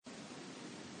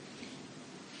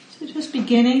So just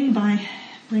beginning by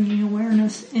bringing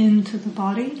awareness into the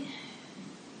body.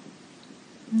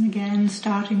 And again,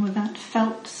 starting with that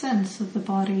felt sense of the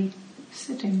body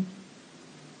sitting.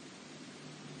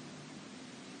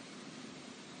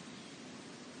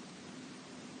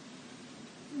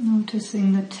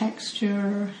 Noticing the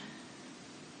texture,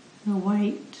 the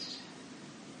weight,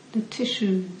 the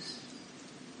tissues,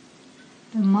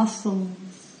 the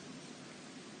muscles,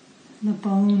 the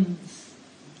bones,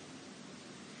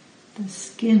 the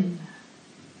skin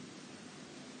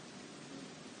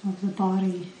of the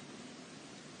body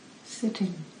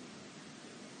sitting.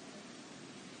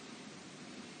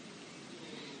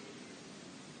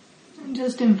 And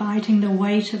just inviting the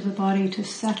weight of the body to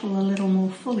settle a little more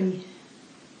fully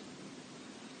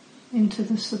into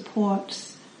the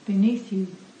supports beneath you.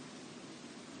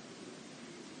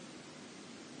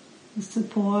 The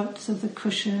supports of the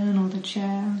cushion or the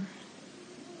chair.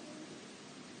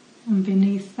 And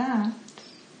beneath that,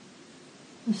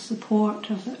 the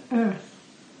support of the earth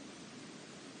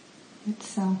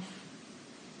itself.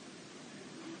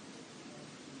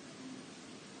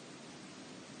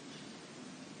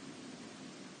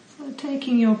 So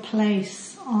taking your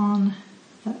place on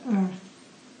the earth.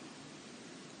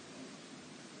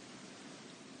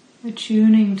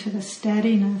 Attuning to the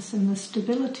steadiness and the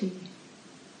stability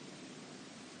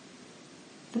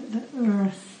that the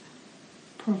earth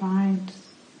provides.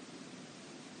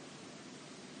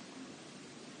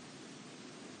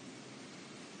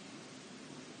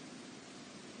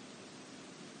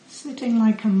 Sitting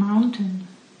like a mountain,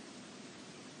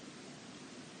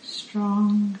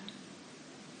 strong,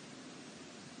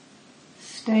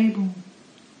 stable,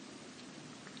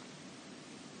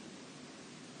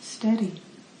 steady,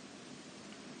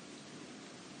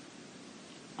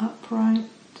 upright,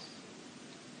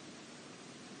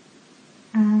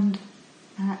 and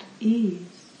at ease.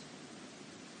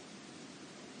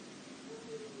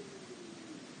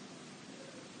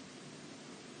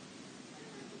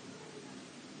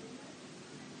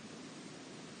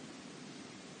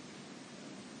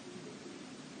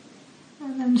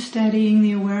 And then steadying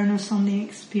the awareness on the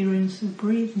experience of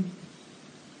breathing.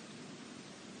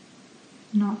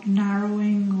 Not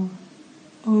narrowing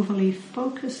or overly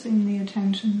focusing the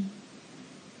attention,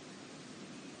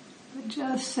 but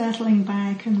just settling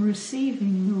back and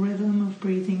receiving the rhythm of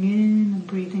breathing in and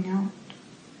breathing out.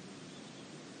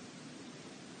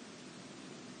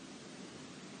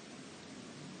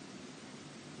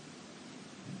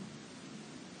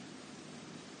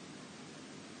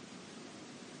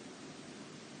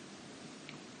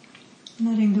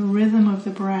 Letting the rhythm of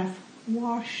the breath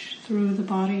wash through the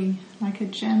body like a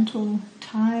gentle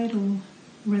tidal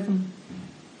rhythm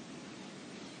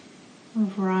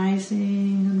of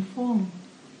rising and falling.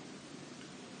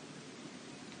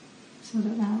 So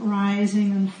that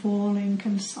rising and falling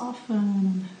can soften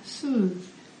and soothe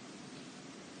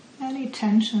any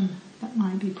tension that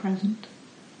might be present.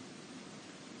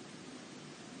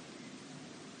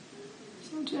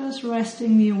 Just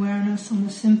resting the awareness on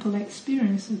the simple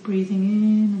experience of breathing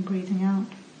in and breathing out,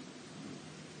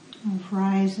 of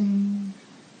rising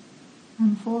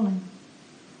and falling.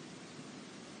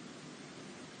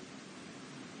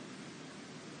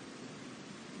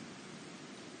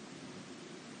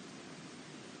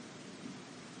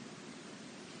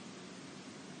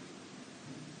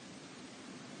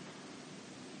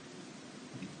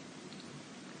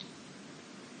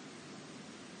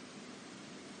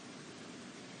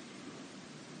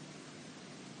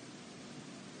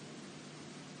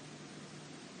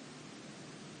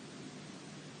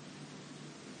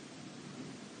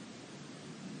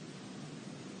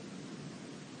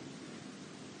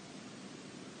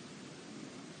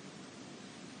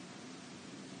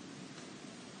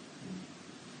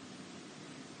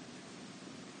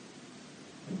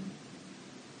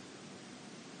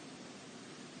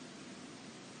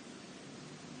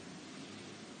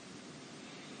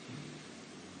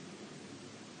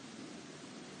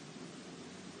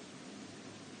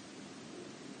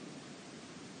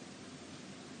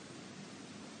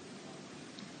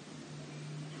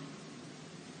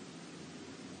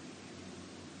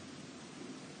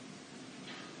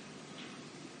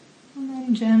 And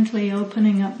then gently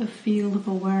opening up the field of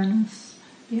awareness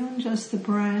beyond just the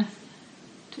breath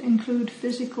to include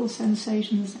physical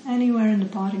sensations anywhere in the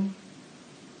body.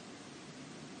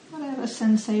 Whatever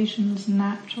sensations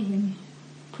naturally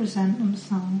present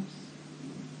themselves.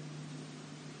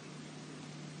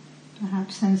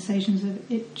 Perhaps sensations of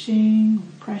itching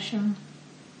or pressure,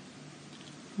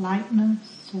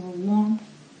 lightness or warmth,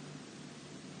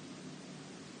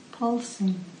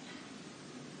 pulsing,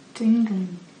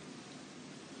 tingling,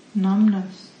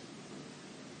 numbness,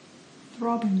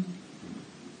 throbbing,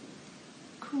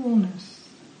 coolness.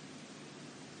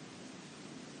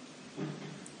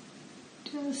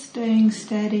 Just staying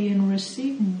steady and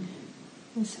receiving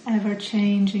this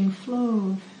ever-changing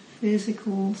flow of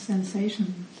physical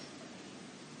sensations.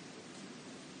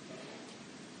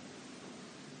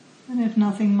 And if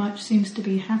nothing much seems to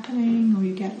be happening or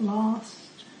you get lost,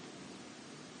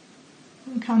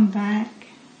 then come back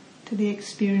to the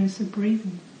experience of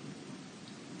breathing.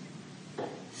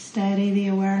 Steady the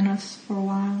awareness for a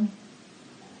while,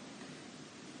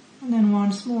 and then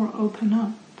once more open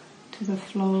up to the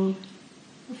flow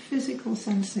of physical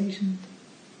sensations.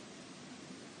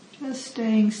 Just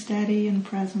staying steady and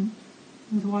present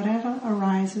with whatever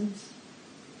arises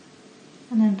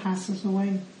and then passes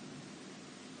away.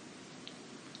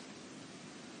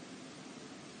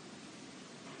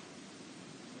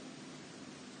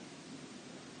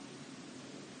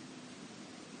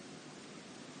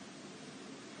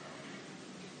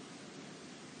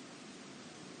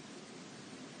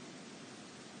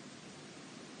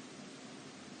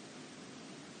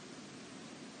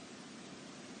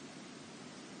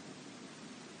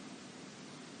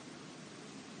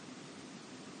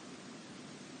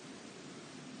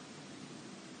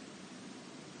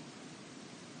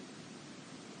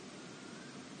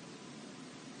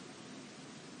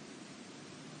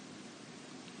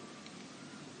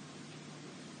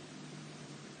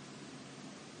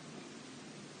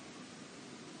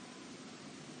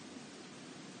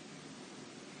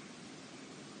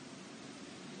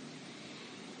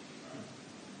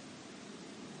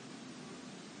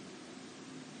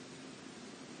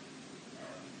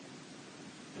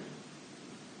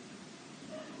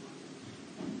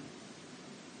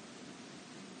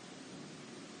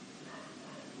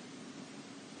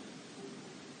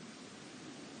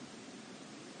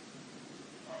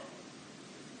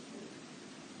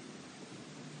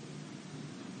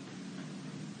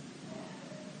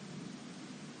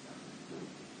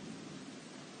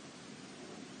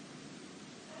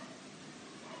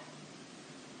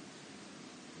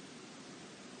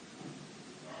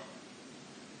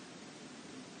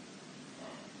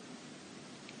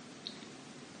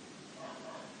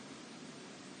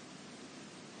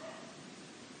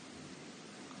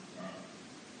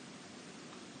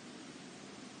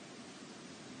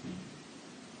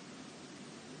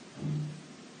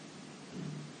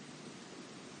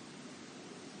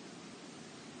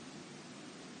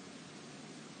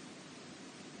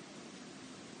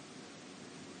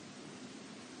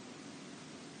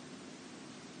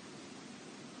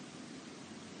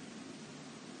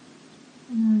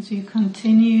 And as you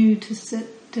continue to sit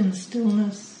in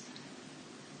stillness,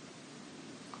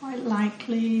 quite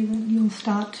likely that you'll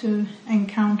start to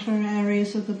encounter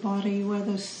areas of the body where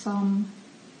there's some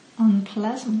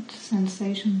unpleasant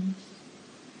sensations.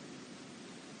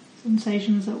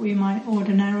 Sensations that we might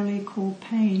ordinarily call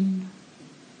pain.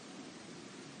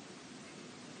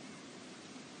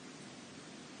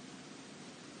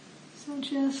 So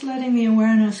just letting the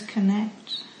awareness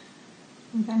connect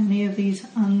with any of these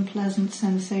unpleasant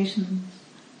sensations,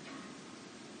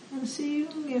 and see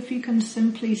if you can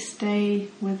simply stay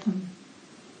with them,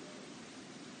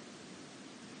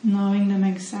 knowing them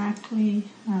exactly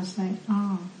as they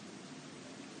are.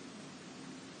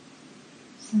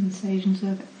 Sensations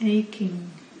of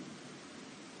aching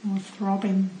or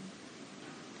throbbing,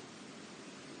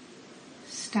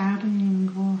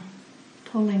 stabbing or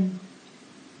pulling,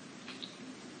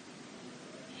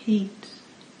 heat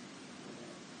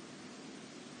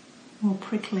or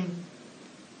prickling,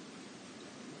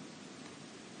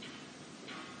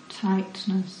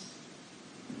 tightness,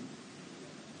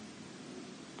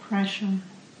 pressure,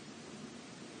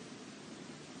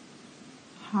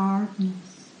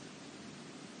 hardness,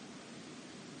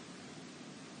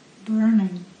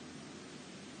 burning,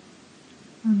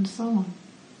 and so on.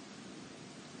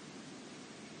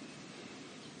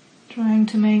 Trying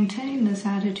to maintain this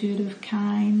attitude of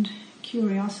kind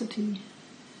curiosity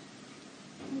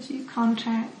as you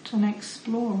contact and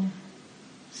explore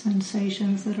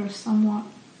sensations that are somewhat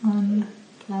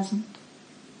unpleasant.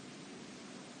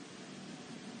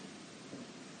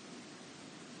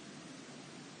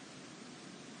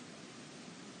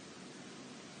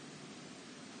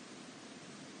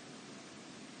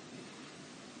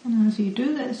 And as you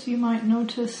do this, you might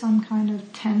notice some kind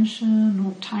of tension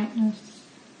or tightness,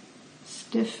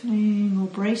 stiffening or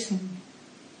bracing,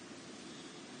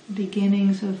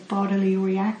 beginnings of bodily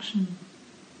reaction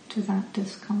to that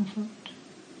discomfort.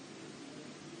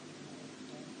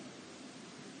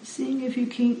 Seeing if you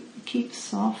keep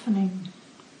softening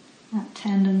that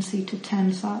tendency to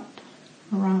tense up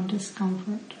around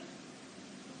discomfort.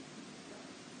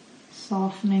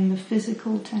 softening the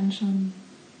physical tension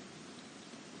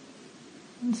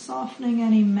and softening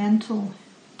any mental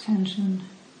tension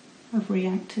of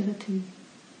reactivity.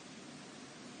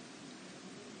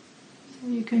 So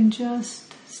you can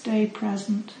just stay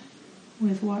present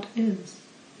with what is.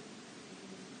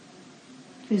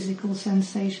 Physical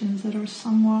sensations that are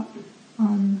somewhat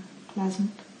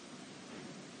unpleasant.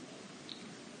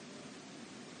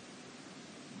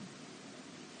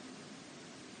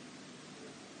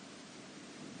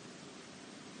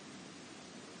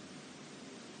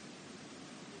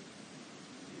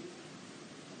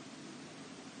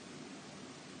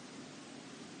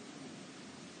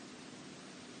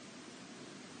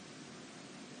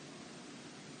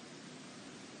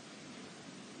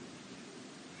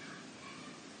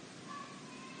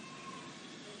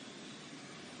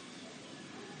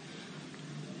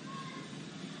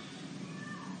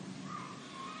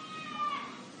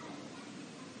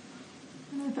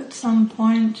 If at some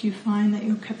point you find that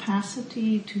your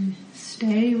capacity to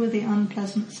stay with the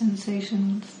unpleasant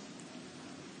sensations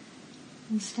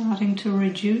is starting to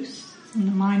reduce and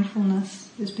the mindfulness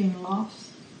is being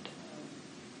lost,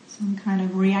 some kind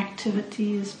of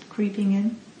reactivity is creeping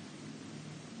in,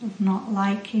 of not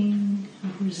liking,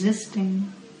 of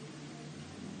resisting,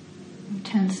 of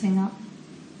tensing up,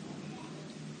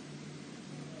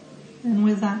 then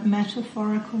with that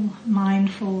metaphorical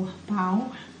mindful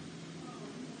bow,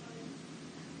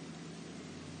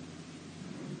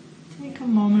 take a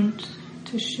moment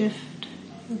to shift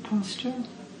your posture.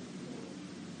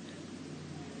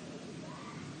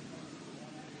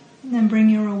 And then bring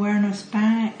your awareness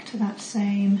back to that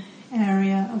same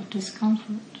area of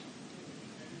discomfort.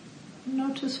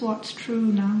 Notice what's true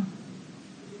now.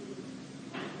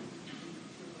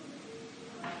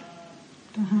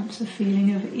 Perhaps a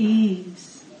feeling of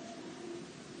ease,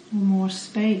 or more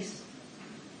space,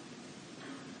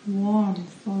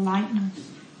 warmth or lightness.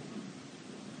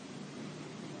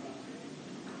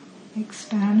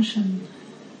 Expansion,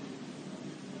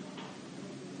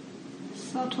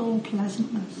 subtle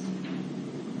pleasantness.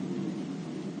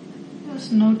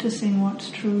 Just noticing what's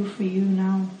true for you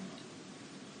now.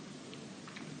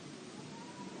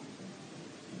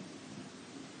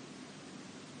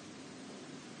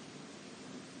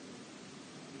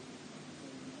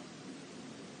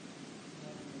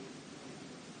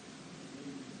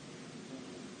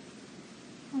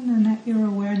 And then let your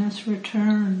awareness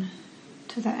return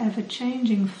to the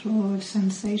ever-changing flow of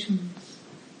sensations,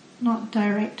 not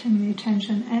directing the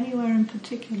attention anywhere in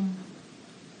particular,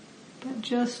 but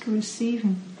just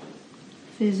receiving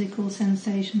physical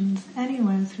sensations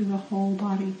anywhere through the whole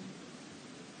body.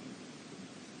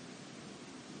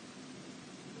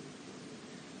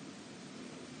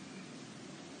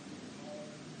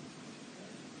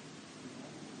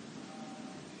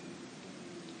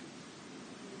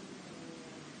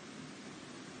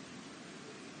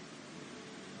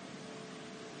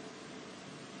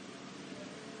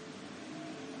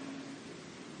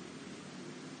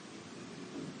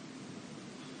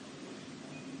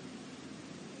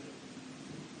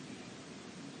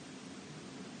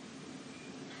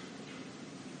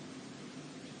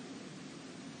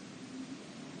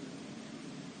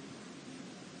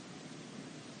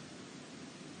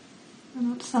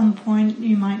 And at some point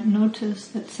you might notice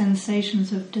that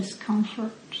sensations of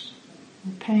discomfort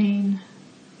or pain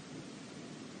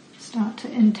start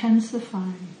to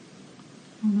intensify,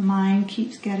 and the mind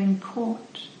keeps getting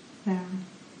caught there.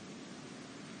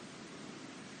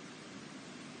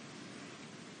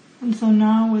 And so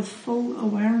now with full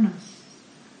awareness,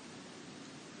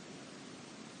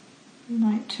 you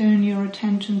might turn your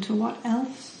attention to what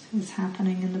else is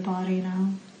happening in the body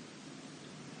now.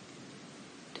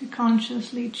 To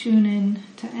consciously tune in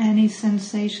to any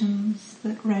sensations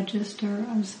that register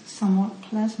as somewhat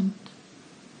pleasant.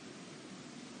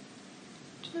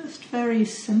 Just very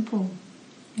simple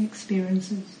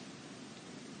experiences.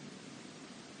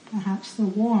 Perhaps the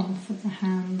warmth of the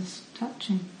hands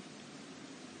touching,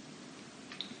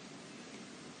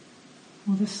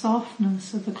 or the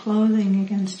softness of the clothing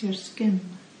against your skin.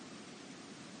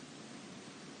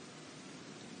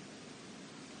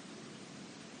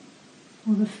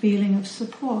 Or the feeling of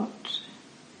support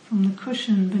from the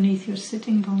cushion beneath your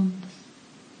sitting bones.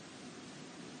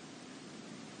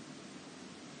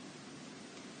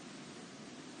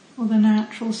 Or the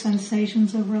natural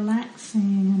sensations of relaxing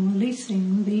and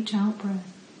releasing with each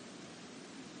out-breath.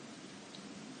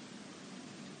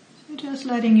 So just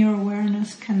letting your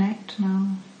awareness connect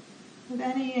now with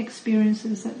any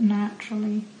experiences that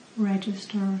naturally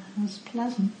register as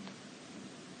pleasant.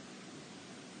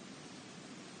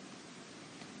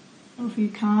 Or if you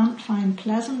can't find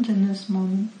pleasant in this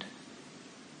moment,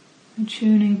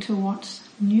 tuning to what's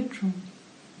neutral.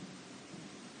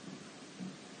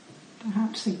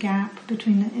 Perhaps a gap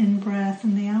between the in-breath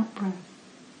and the out-breath,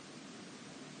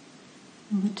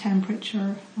 or the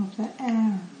temperature of the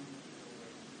air,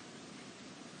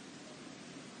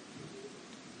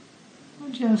 or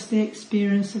just the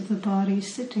experience of the body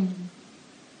sitting.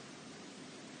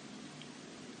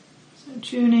 So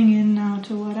tuning in now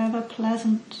to whatever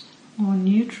pleasant or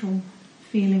neutral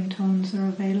feeling tones are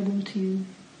available to you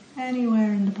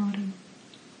anywhere in the body.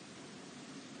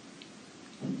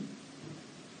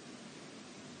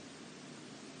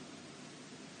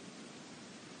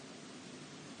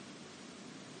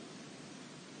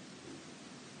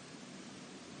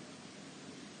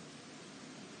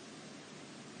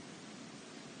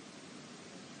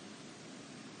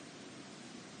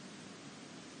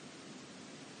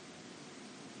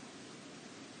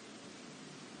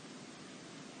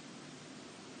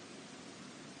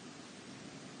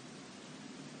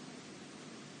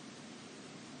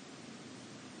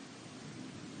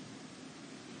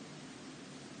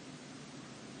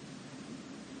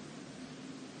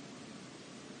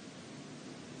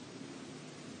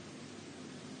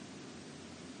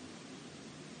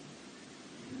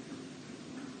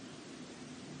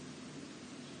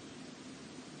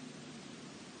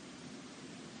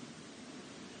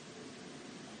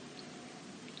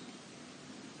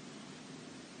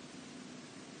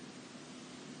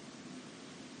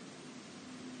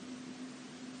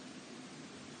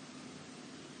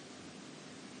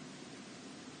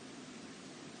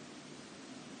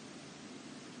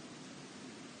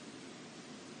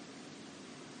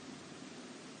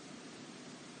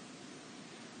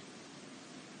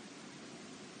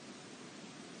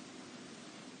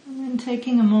 And then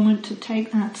taking a moment to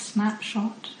take that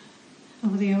snapshot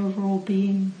of the overall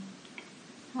being.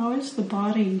 How is the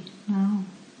body now?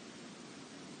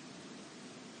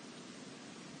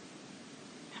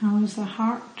 How is the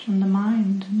heart and the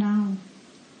mind now?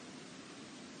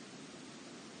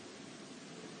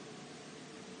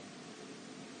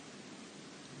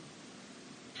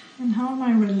 And how am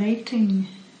I relating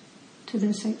to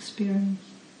this experience?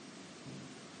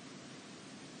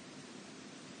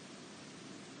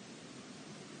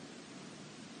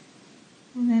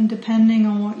 And then depending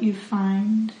on what you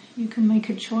find, you can make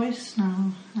a choice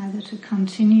now, either to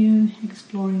continue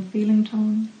exploring feeling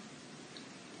tone,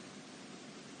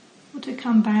 or to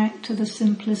come back to the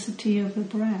simplicity of the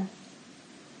breath.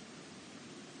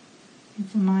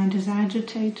 If the mind is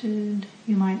agitated,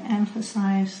 you might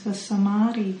emphasize the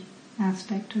samadhi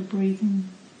aspect of breathing,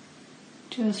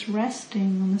 just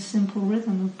resting on the simple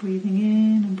rhythm of breathing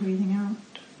in and breathing out.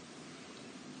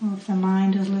 Or if the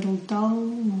mind is a little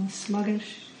dull or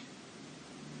sluggish,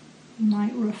 you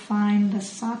might refine the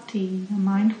sati, the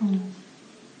mindfulness,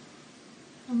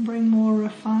 and bring more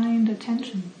refined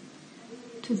attention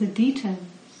to the details,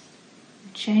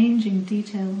 the changing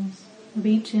details of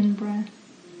each in-breath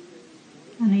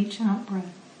and each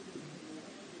out-breath.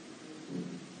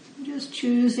 So just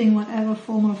choosing whatever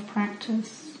form of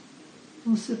practice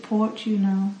will support you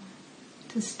now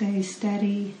to stay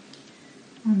steady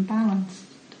and balanced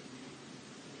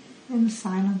in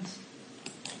silence.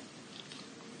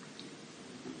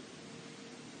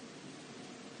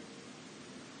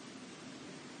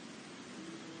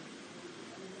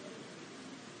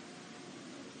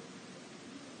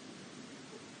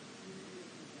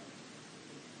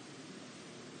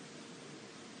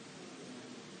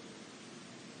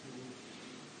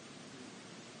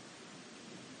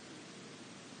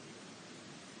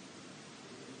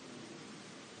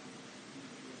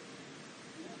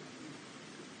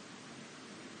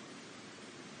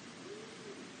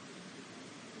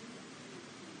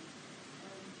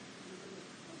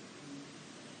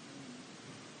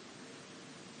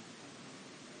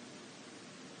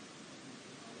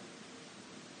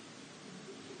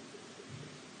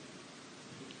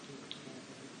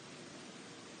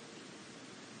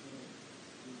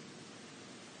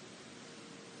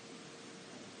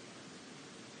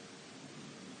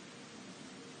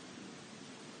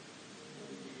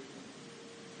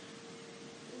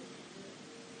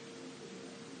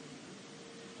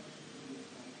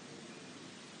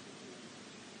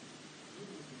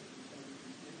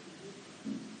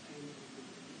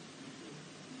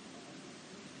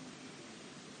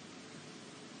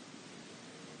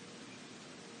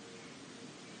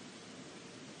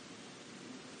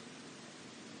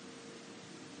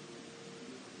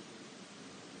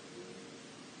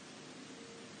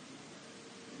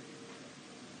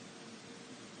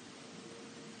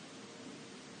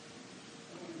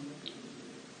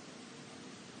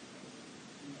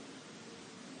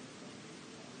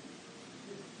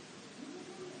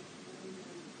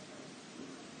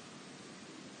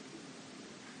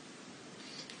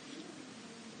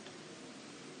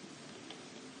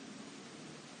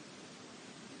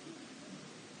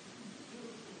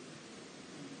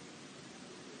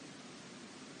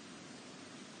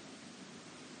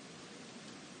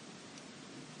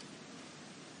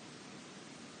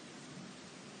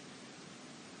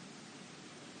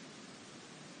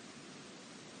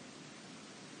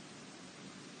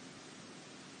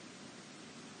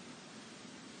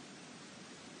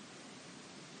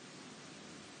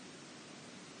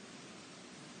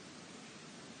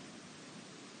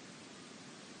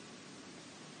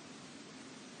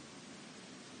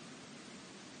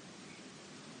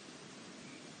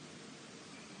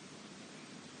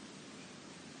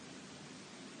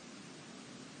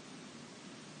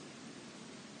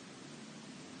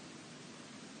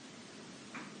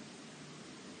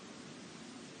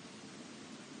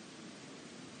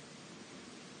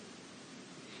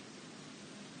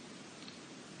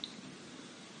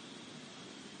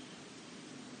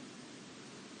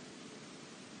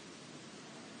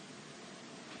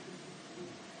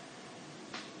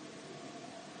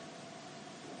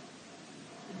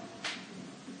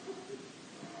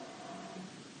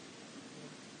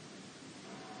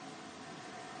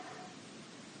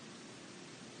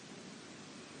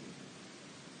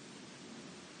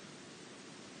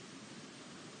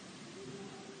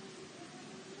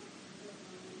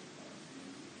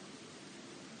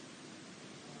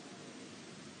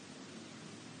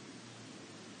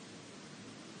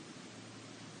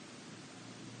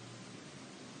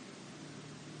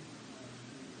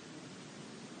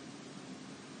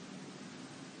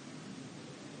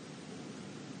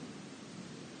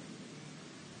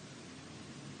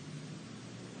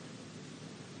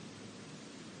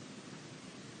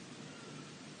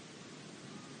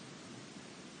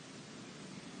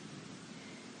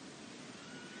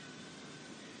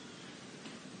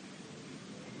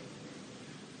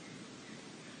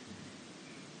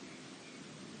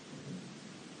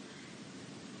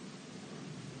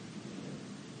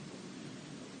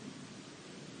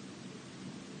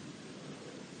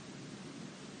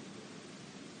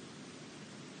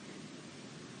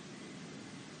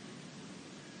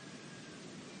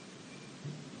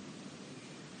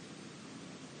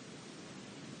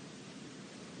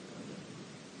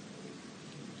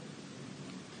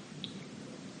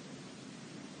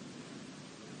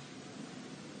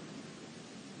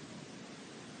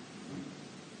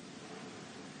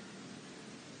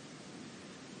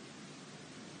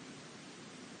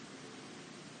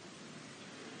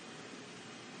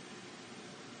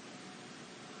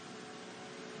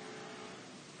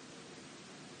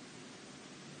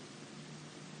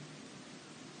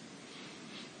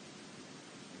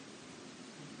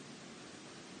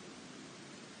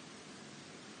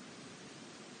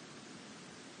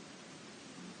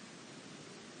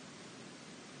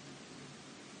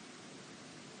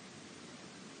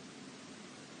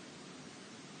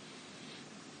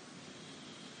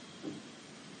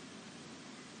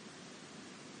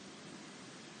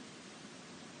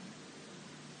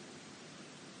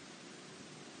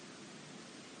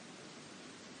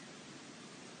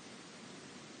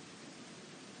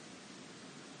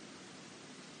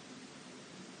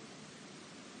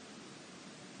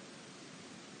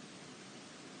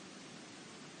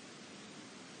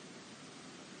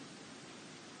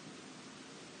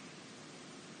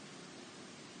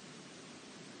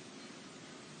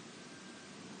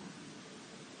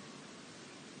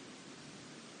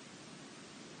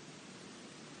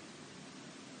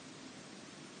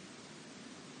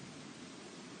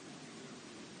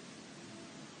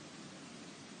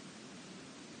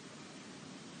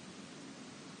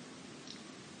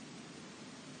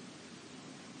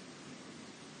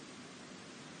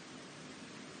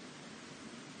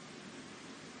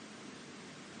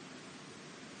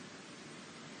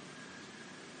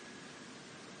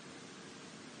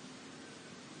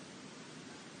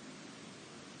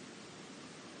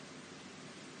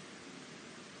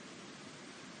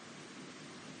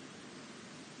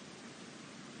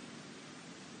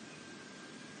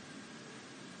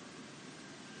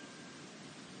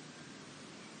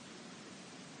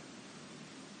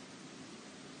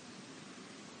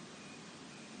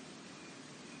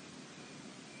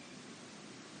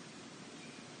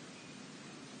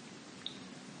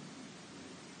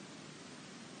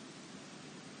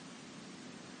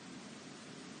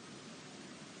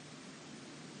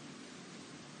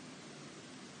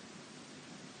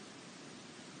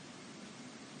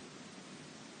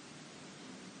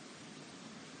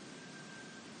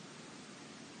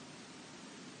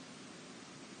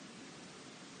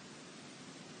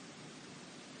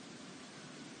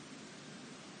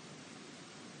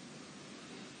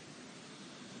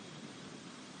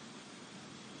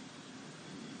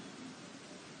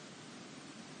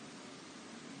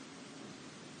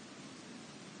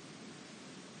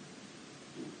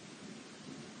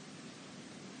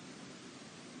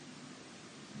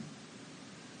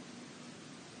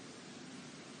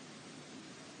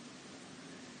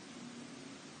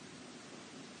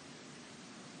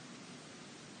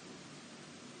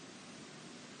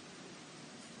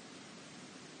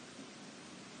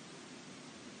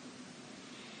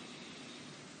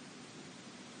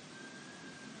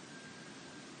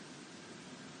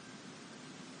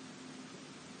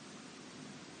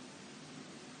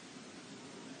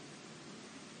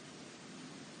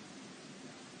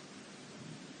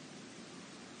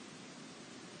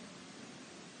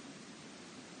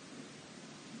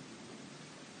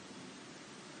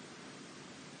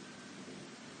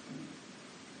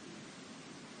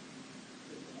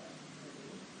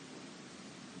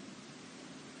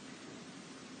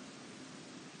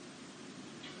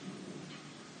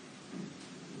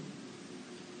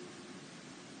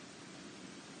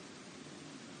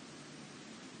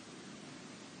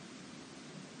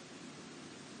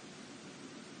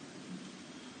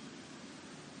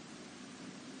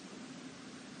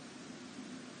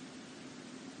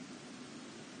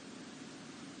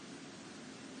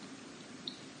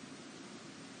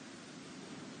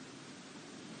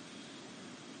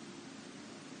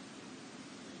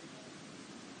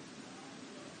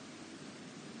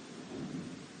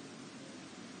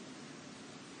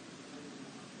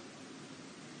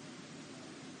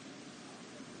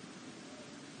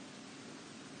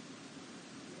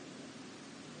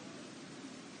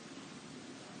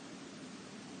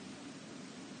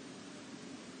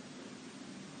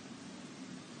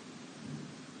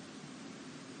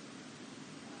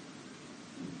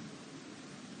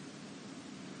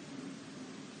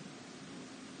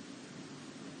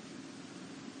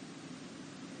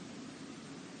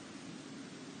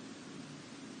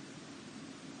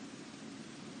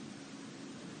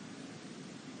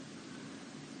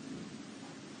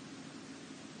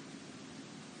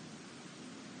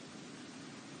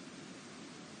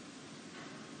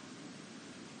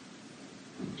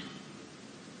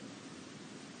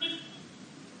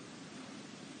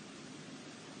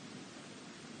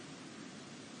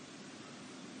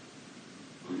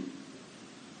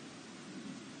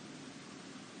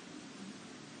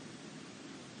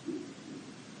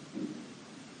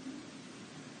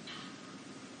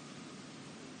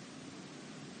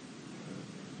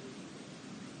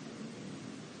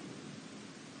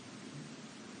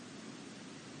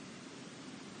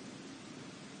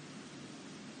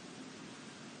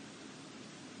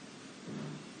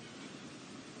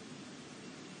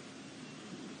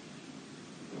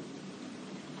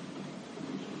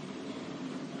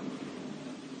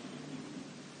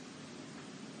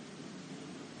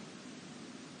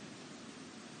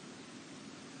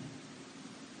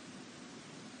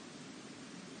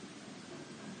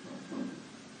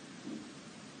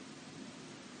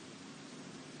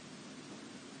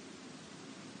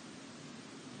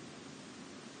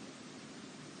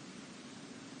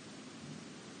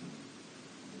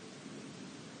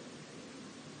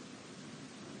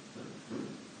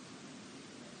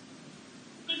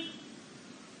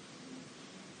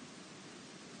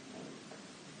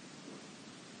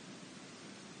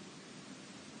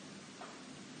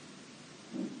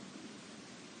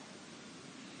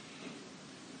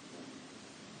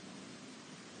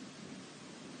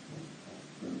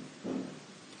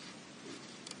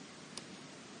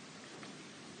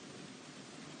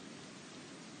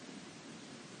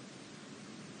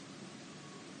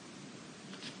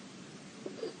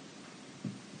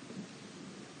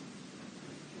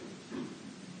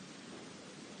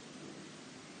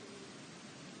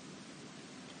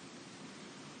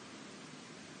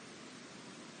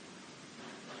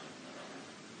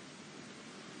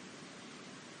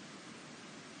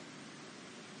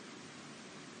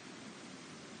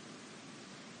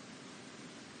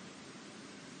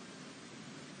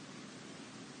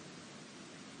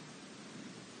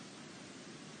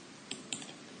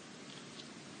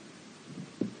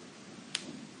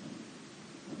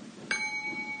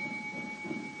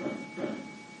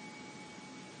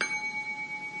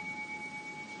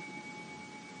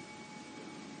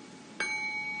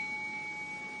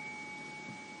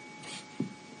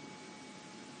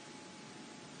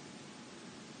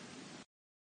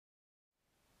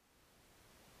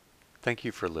 Thank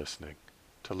you for listening.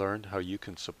 To learn how you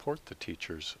can support the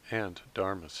teachers and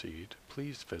Dharma Seed,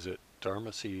 please visit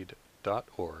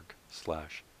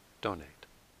dharmaseed.org/donate.